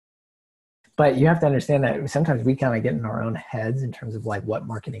But you have to understand that sometimes we kind of get in our own heads in terms of like what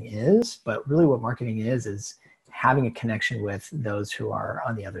marketing is, but really what marketing is having a connection with those who are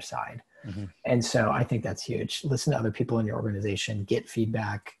on the other side. Mm-hmm. And so I think that's huge. Listen to other people in your organization, get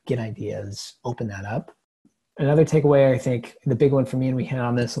feedback, get ideas, open that up. Another takeaway, I think the big one for me, and we hit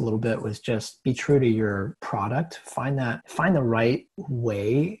on this a little bit, was just be true to your product. Find the right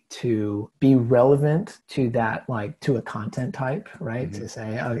way to be relevant to that, like to a content type, right? Mm-hmm. To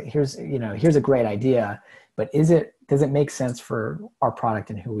say, oh, here's a great idea, but does it make sense for our product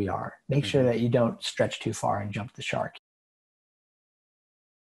and who we are? Make sure that you don't stretch too far and jump the shark.